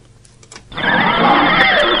 2.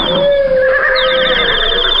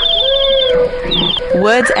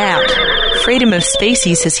 Word's out. Freedom of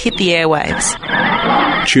species has hit the airwaves.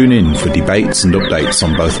 Tune in for debates and updates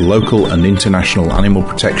on both local and international animal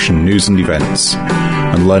protection news and events,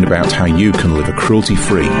 and learn about how you can live a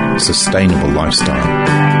cruelty-free, sustainable lifestyle.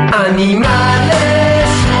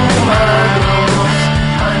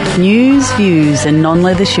 News, views and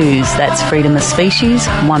non-leather shoes. That's Freedom of Species,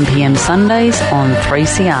 1 p.m. Sundays on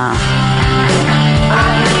 3CR.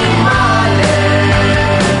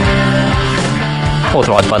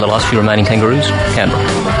 Authorised by the last few remaining kangaroos, Canberra.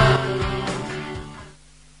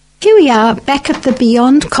 Here we are back at the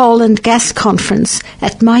Beyond Coal and Gas Conference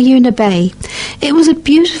at Myuna Bay. It was a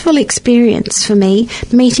beautiful experience for me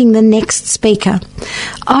meeting the next speaker.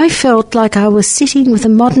 I felt like I was sitting with a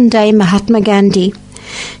modern-day Mahatma Gandhi.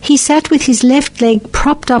 He sat with his left leg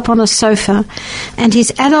propped up on a sofa, and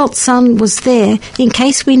his adult son was there in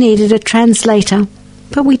case we needed a translator,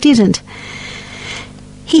 but we didn't.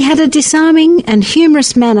 He had a disarming and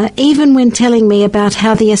humorous manner even when telling me about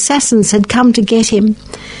how the assassins had come to get him.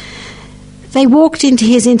 They walked into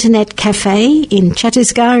his internet cafe in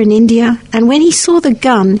Chhattisgarh in India, and when he saw the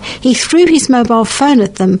gun, he threw his mobile phone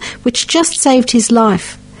at them, which just saved his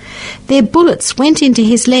life. Their bullets went into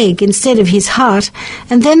his leg instead of his heart,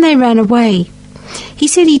 and then they ran away. He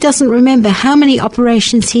said he doesn't remember how many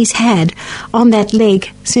operations he's had on that leg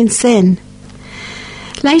since then.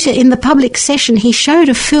 Later in the public session, he showed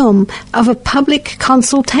a film of a public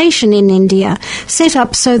consultation in India, set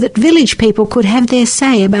up so that village people could have their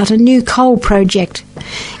say about a new coal project.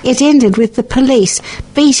 It ended with the police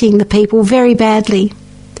beating the people very badly.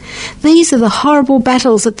 These are the horrible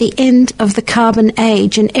battles at the end of the carbon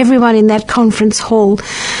age, and everyone in that conference hall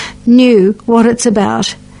knew what it's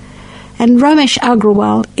about. And Ramesh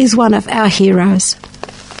Agrawal is one of our heroes.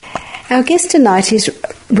 Our guest tonight is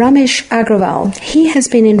Ramesh Agrawal. He has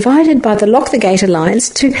been invited by the Lock the Gate Alliance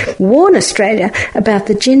to warn Australia about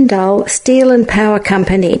the Jindal Steel and Power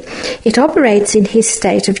Company. It operates in his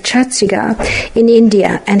state of Chhattisgarh in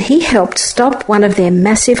India, and he helped stop one of their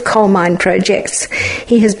massive coal mine projects.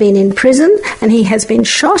 He has been in prison and he has been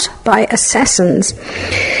shot by assassins.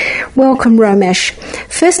 Welcome, Ramesh.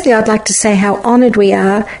 Firstly, I'd like to say how honoured we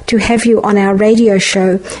are to have you on our radio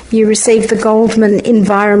show. You received the Goldman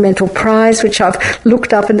Environmental Prize, which I've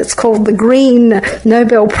looked up, and it's called the Green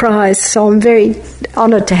Nobel Prize, so I'm very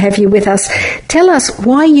honoured to have you with us. Tell us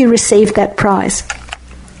why you received that prize.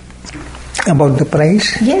 About the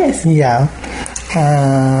prize? Yes. Yeah.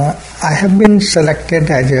 I have been selected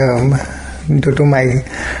as due to my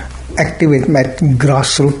activism at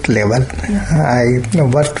grassroots level. I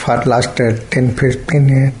worked for last 10 to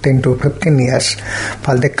 15 years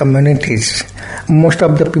for the communities. Most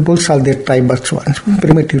of the people are the tribals ones,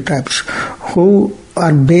 primitive tribes, who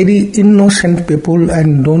are very innocent people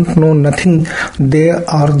and don't know nothing. They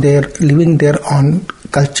are there living their own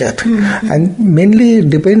culture, and mainly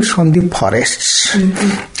depends on the forests.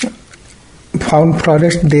 From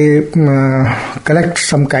forest, they collect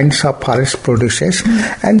some kinds of forest produces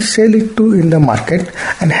and sell it in the market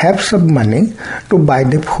and have some money to buy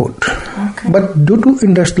the food. Okay. But due to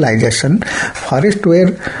industrialization, forests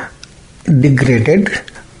were degraded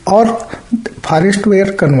or forests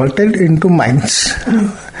were converted into mines.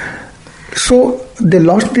 So they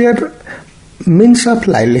lost their means of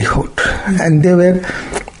livelihood, and they were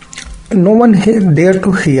no one there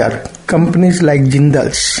to hear. Companies like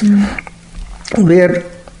Jindal's were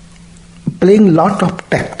playing lot of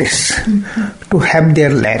tactics to have their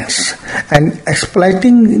lands and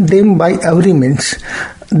exploiting them by every means.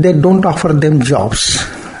 They don't offer them jobs,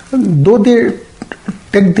 though they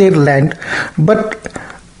take their land, but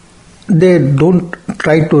they don't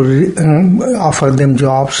try to offer them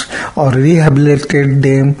jobs or rehabilitate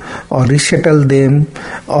them or resettle them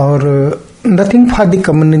or nothing for the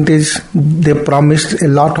communities. They promised a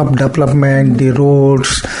lot of development, the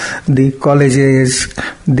roads, the colleges,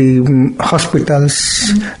 the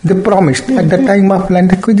hospitals. They promised at the time of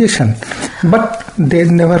land acquisition, but they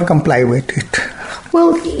never comply with it.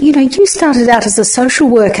 Well, you started out as a social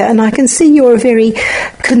worker, and I can see you're a very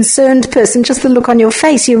concerned person. Just the look on your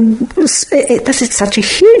face, this is such a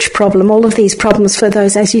huge problem, all of these problems for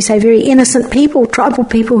those, as you say, very innocent people, tribal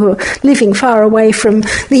people who are living far away from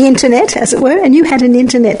the internet, as it were, and you had an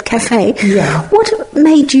internet cafe. Yeah. What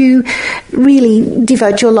made you really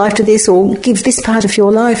devote your life to this, or give this part of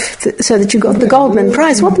your life so that you got the Goldman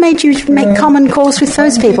Prize? What made you make common cause with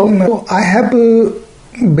those people? I have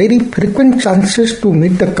very frequent chances to meet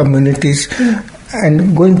the communities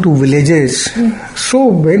and going to villages. So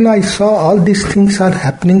when I saw all these things are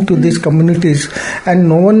happening to these communities and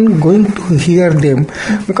no one going to hear them,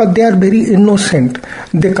 because they are very innocent,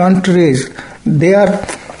 they can't raise, they are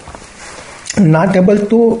not able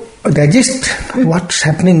to resist what's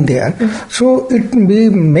happening there. So we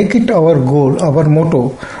make it our goal, our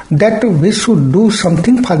motto, that we should do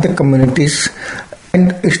something for the communities,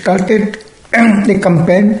 and started a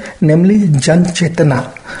campaign, namely Jan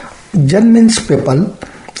Chetana. Jan means people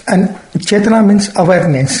and Chetana means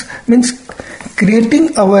awareness, means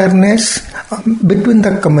creating awareness between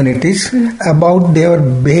the communities about their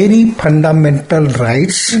very fundamental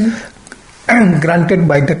rights granted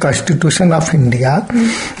by the Constitution of India.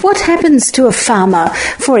 What happens to a farmer,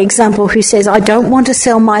 for example, who says, I don't want to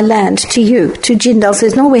sell my land to you, to Jindal,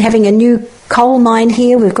 says, no, we're having a new coal mine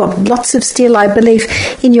here, we've got lots of steel. I believe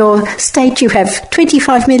in your state you have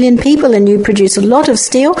 25 million people and you produce a lot of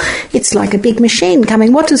steel. It's like a big machine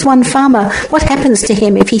coming. What happens to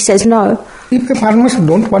him if he says no? If the farmers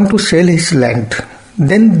don't want to sell his land,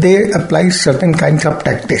 then they apply certain kinds of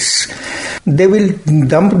tactics. They will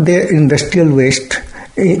dump their industrial waste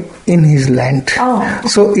in his land.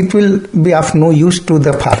 So it will be of no use to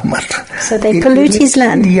the farmer. So they pollute his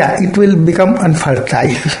land? Yeah, it will become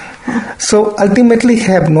unfertile. So ultimately he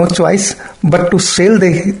have no choice but to sell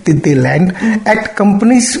the land at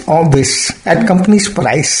company's office, at company's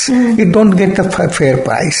price. You don't get the fair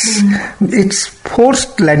price. It's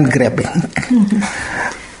forced land grabbing.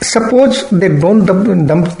 Suppose they don't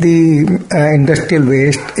dump the industrial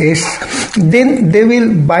waste, then they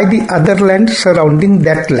will buy the other land surrounding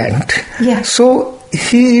that land. Yeah. So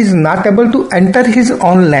he is not able to enter his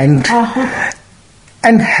own land.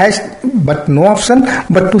 And has but no option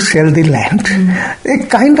but to sell the land. A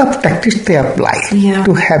kind of tactics they apply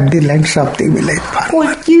to have the lands of the village farmer.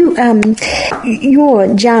 Well, your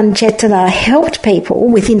Jan Chetana helped people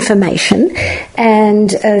with information, and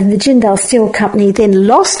the Jindal Steel Company then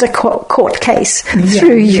lost a court case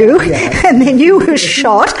through you, and then you were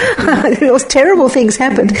shot. Those terrible things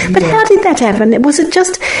happened. But how did that happen? Was it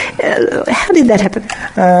just, how did that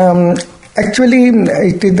happen? Actually,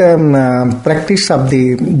 it is the practice of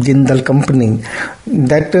the Jindal company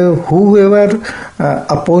that whoever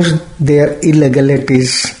opposed their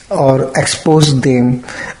illegalities or exposed them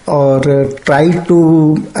or try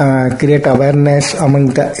to create awareness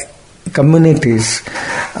among the communities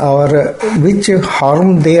or which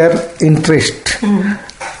harm their interest,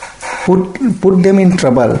 put them in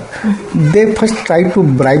trouble, they first try to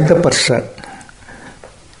bribe the person.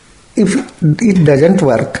 If it doesn't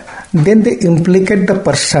work, then they implicate the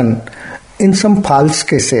person in some false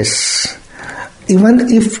cases. Even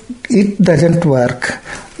if it doesn't work,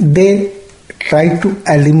 they try to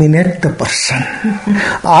eliminate the person.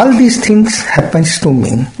 All these things happens to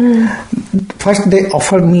me. First they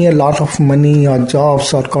offered me a lot of money or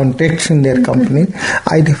jobs or contacts in their company.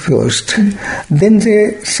 I refused. Then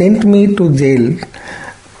they sent me to jail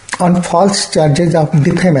on false charges of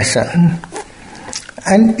defamation.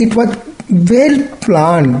 And it was well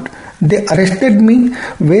planned. They arrested me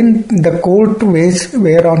when the courtways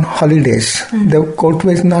were on holidays. The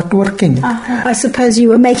courtways not working. I suppose you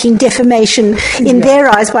were making defamation in their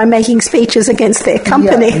eyes by making speeches against their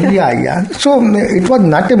company. Yeah. So it was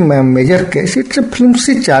not a major case. It's a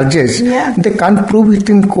flimsy charges. Yeah. They can't prove it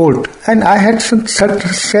in court. And I had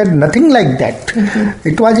said nothing like that.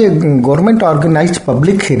 It was a government organized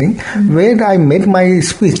public hearing where I made my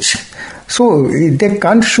speech. So they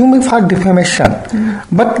can't sue me for defamation.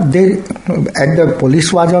 But the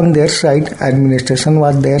police was on their side, administration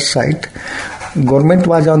was their side, government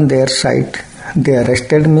was on their side. They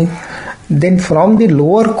arrested me. Then from the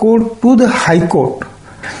lower court to the high court,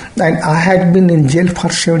 and I had been in jail for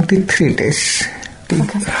 73 days.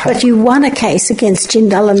 Okay. But you won a case against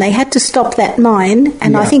Jindal and they had to stop that mine,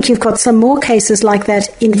 and I think you've got some more cases like that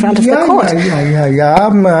in front of the court.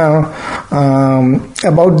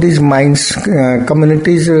 About these mines,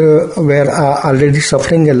 communities were already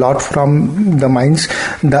suffering a lot from the mines.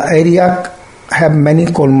 The area have many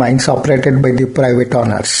coal mines operated by the private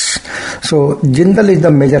owners. So Jindal is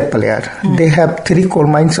the major player. They have 3 coal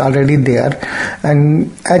mines already there,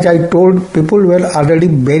 and as I told, people were already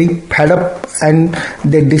very fed up, and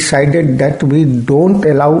they decided that we don't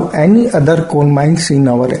allow any other coal mines in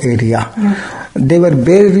our area. They were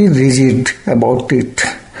very rigid about it.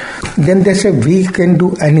 Then they said we can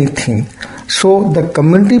do anything. So the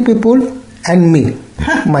community people and me,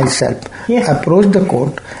 myself, approached the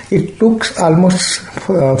court. It took almost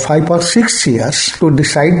 5 or 6 years to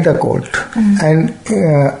decide the court. And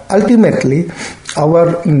ultimately,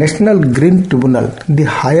 our National Green Tribunal, the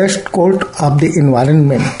highest court of the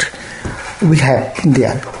environment, we have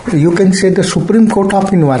there. You can say the Supreme Court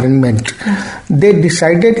of Environment. They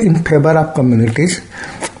decided in favor of communities.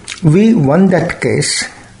 We won that case,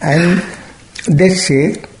 and they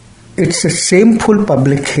say it's a shameful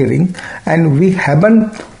public hearing, and we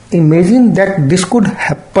haven't imagined that this could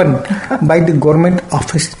happen by the government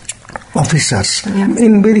officers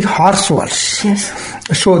in very harsh words.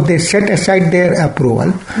 So they set aside their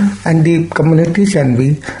approval, and the communities and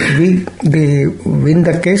we win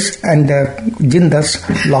the case, and the Jindals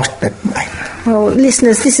lost that mine. Well,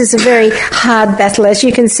 listeners, this is a very hard battle, as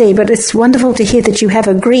you can see, but it's wonderful to hear that you have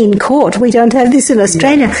a green court. We don't have this in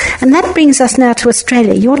Australia. And that brings us now to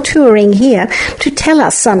Australia. You're touring here to tell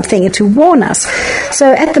us something, to warn us.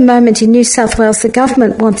 So at the moment in New South Wales, the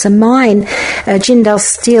government wants a mine. Jindal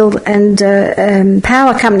Steel and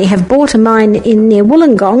Power Company have bought a mine in near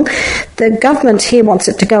Wollongong. The government here wants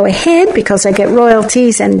it to go ahead because they get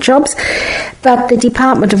royalties and jobs. But the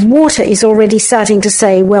Department of Water is already starting to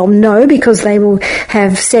say, well, no, because they will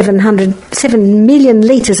have 7 million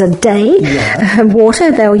litres a day of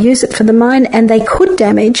water. They'll use it for the mine, and they could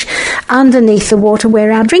damage underneath the water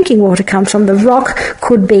where our drinking water comes from. The rock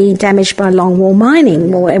could be damaged by longwall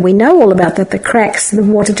mining. Well, we know all about that. The cracks, the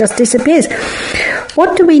water just disappears.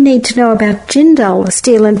 What do we need to know about Jindal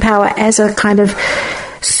Steel and Power as a kind of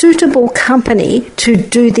suitable company to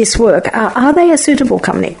do this work? Are they a suitable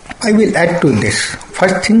company? I will add to this.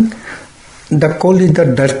 First thing, the coal is the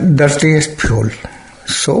dirtiest fuel.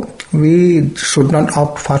 So we should not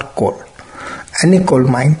opt for coal. Any coal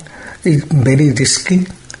mine is very risky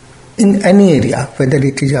in any area, whether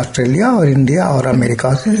it is Australia or India or America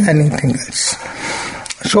or anything else.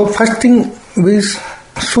 So first thing, we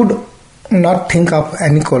should not think of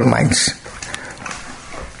any coal mines.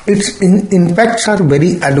 Its impacts are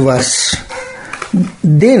very adverse.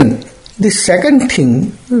 Then the second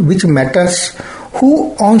thing which matters,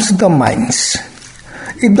 who owns the mines?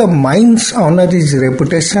 If the mines owner's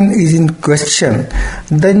reputation is in question,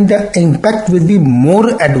 then the impact will be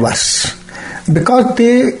more adverse, because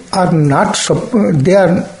they are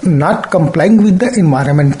not complying with the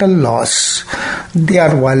environmental laws. They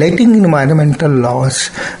are violating environmental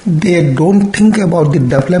laws. They don't think about the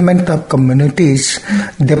development of communities.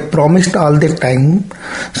 They promised all the time.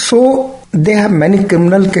 So they have many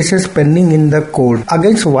criminal cases pending in the court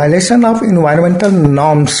against violation of environmental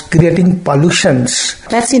norms, creating pollutions.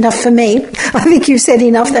 That's enough for me. I think you've said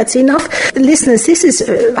enough. That's enough. Listeners, this is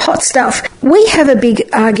hot stuff. We have a big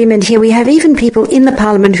argument here. We have even people in the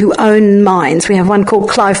parliament who own mines. We have one called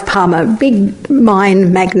Clive Palmer, big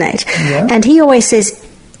mine magnate. And he always says,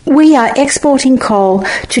 we are exporting coal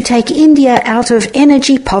to take India out of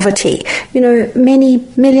energy poverty. You know, many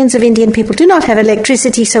millions of Indian people do not have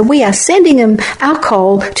electricity, so we are sending them our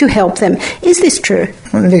coal to help them. Is this true?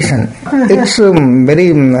 Listen, it's a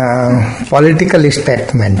very political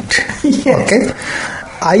statement. Okay,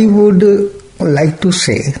 I would like to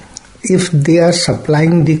say, if they are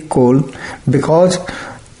supplying the coal because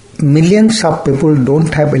millions of people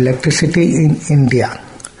don't have electricity in India,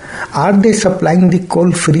 are they supplying the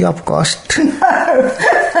coal free of cost?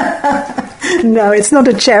 No, it's not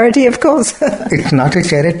a charity, of course. It's not a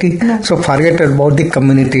charity. No. So forget about the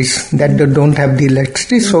communities that they don't have the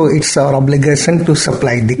electricity, so it's our obligation to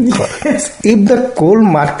supply the coal. Yes. If the coal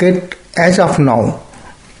market as of now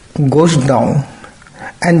goes down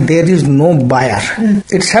and there is no buyer,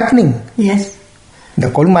 it's happening. Yes.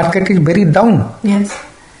 The coal market is very down. Yes.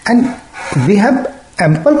 And we have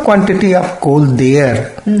ample quantity of coal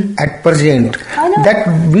there at present, that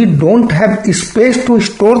we don't have space to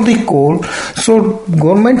store the coal, so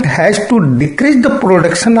government has to decrease the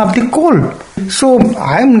production of the coal. So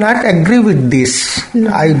I am not agree with this.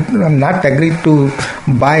 I am not agree to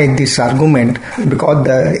buy this argument because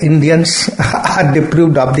the Indians are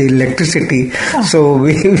deprived of the electricity. So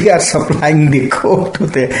we are supplying the coal to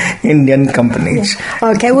the Indian companies.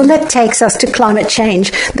 Okay, well that takes us to climate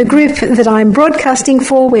change. The group that I'm broadcasting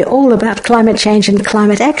for, we're all about climate change and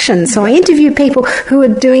climate action. So I interview people who are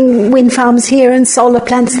doing wind farms here and solar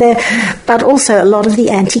plants there, but also a lot of the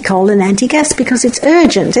anti-coal and anti-gas, because it's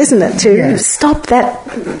urgent, isn't it, to stop that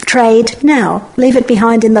trade now, leave it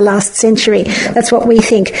behind in the last century. That's what we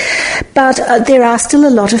think. But there are still a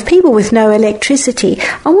lot of people with no electricity.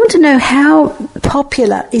 I want to know how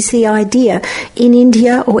popular is the idea in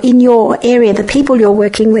India or in your area, the people you're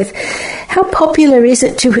working with, how popular is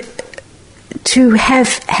it to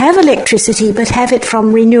have electricity but have it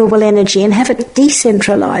from renewable energy and have it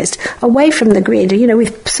decentralised away from the grid,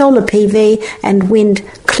 with solar PV and wind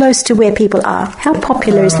close to where people are? How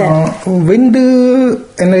popular is that? Wind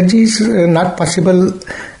energy is not possible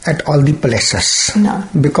at all the places. No.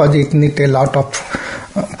 Because it needs a lot of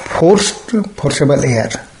forcible air.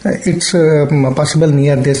 It's possible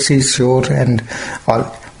near the seashore and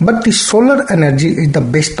all. But the solar energy is the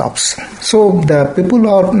best option. So the people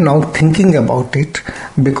are now thinking about it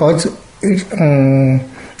because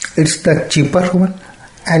it's the cheaper one,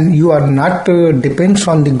 and you are not depends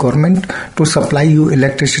on the government to supply you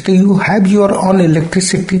electricity. You have your own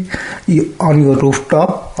electricity on your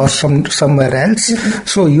rooftop or somewhere else. Mm-hmm.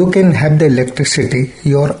 So you can have the electricity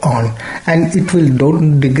your own, and it will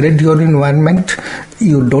don't degrade your environment.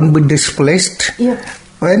 You don't be displaced. Yeah.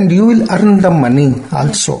 And you will earn the money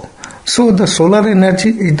also. So the solar energy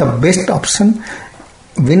is the best option.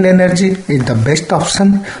 Wind energy is the best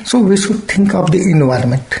option. So we should think of the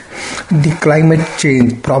environment. The climate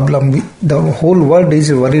change problem, the whole world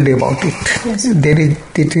is worried about it. Yes.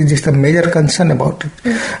 It is just a major concern about it.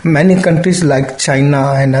 Yes. Many countries like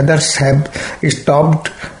China and others have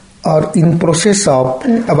stopped or in process of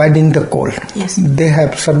avoiding the coal. Yes. They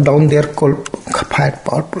have shut down their coal-fired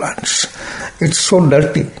power plants. It's so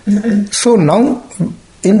dirty. Mm-hmm. So now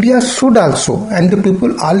India should also, and the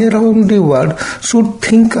people all around the world should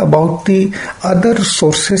think about the other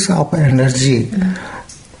sources of energy. Mm-hmm.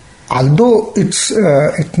 Although it's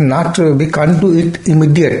not, we can't do it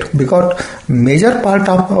immediate because major part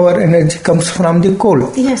of our energy comes from the coal.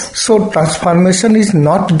 Yes. So transformation is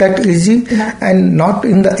not that easy and not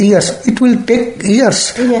in the years. It will take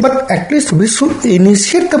years, but at least we should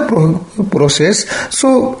initiate the process.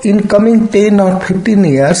 So in coming 10 or 15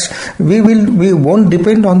 years, we won't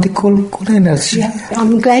depend on the coal energy. Yeah.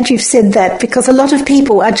 I'm glad you've said that because a lot of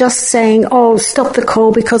people are just saying, "Oh, stop the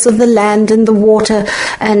coal because of the land and the water,"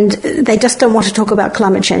 and they just don't want to talk about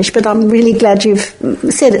climate change. But I'm really glad you've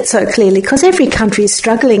said it so clearly because every country is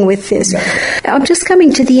struggling with this. Yeah. I'm just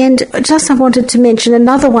coming to the end. I wanted to mention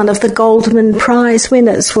another one of the Goldman Prize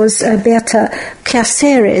winners was Berta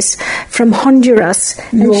Cáceres from Honduras.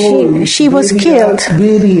 And she was killed.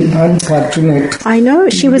 Very unfortunate. I know.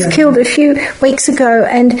 She was killed a few weeks ago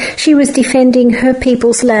and she was defending her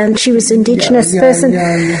people's land. She was an indigenous person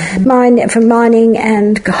from mining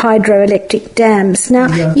and hydroelectric dams. Now,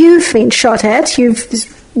 you've been shot at. You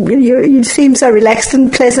seem so relaxed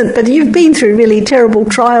and pleasant, but you've been through really terrible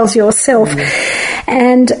trials yourself.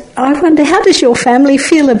 And I wonder, how does your family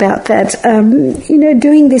feel about that,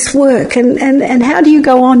 doing this work, and how do you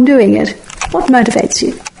go on doing it? What motivates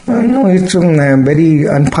you? No, it's a very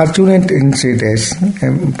unfortunate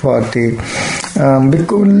incident for the,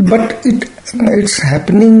 but it's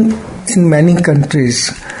happening in many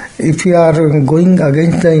countries. If you are going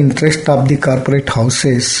against the interest of the corporate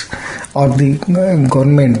houses or the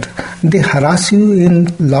government, they harass you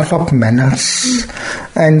in lot of manners,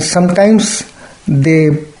 and sometimes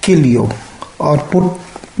they kill you or put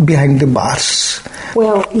behind the bars.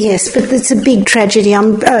 Well, yes, but it's a big tragedy. I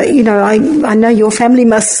know your family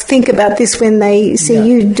must think about this when they see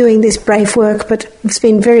you doing this brave work, but it's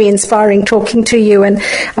been very inspiring talking to you, and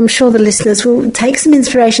I'm sure the listeners will take some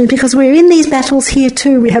inspiration because we're in these battles here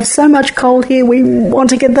too. We have so much coal here. We want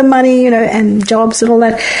to get the money, and jobs and all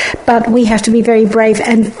that, but we have to be very brave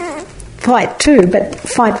and fight too, but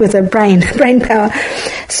fight with a brain power.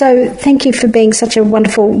 So thank you for being such a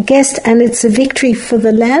wonderful guest, and it's a victory for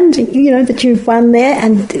the land, that you've won there,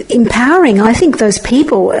 and empowering, I think, those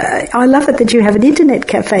people. I love it that you have an internet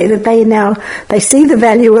cafe, that they see the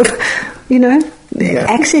value of,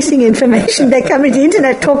 accessing information. They come into the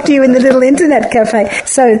internet, talk to you in the little internet cafe.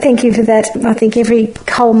 So thank you for that. I think every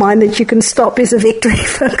coal mine that you can stop is a victory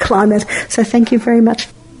for climate. So thank you very much.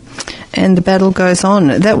 And the battle goes on.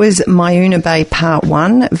 That was Myuna Bay Part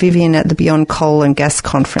 1, Vivian at the Beyond Coal and Gas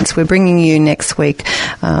Conference. We're bringing you next week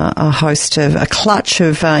a clutch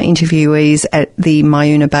of interviewees at the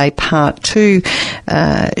Myuna Bay Part 2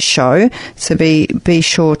 show, so be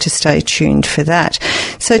sure to stay tuned for that.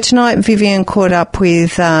 So tonight Vivian caught up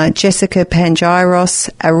with Jessica Pangyros,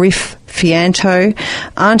 Arif Fianto,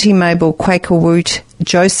 Auntie Mabel Quakerwoot,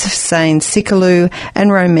 Joseph Sain Sikalu and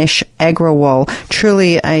Romesh Agrawal.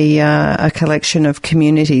 Truly a collection of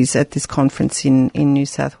communities at this conference in New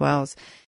South Wales.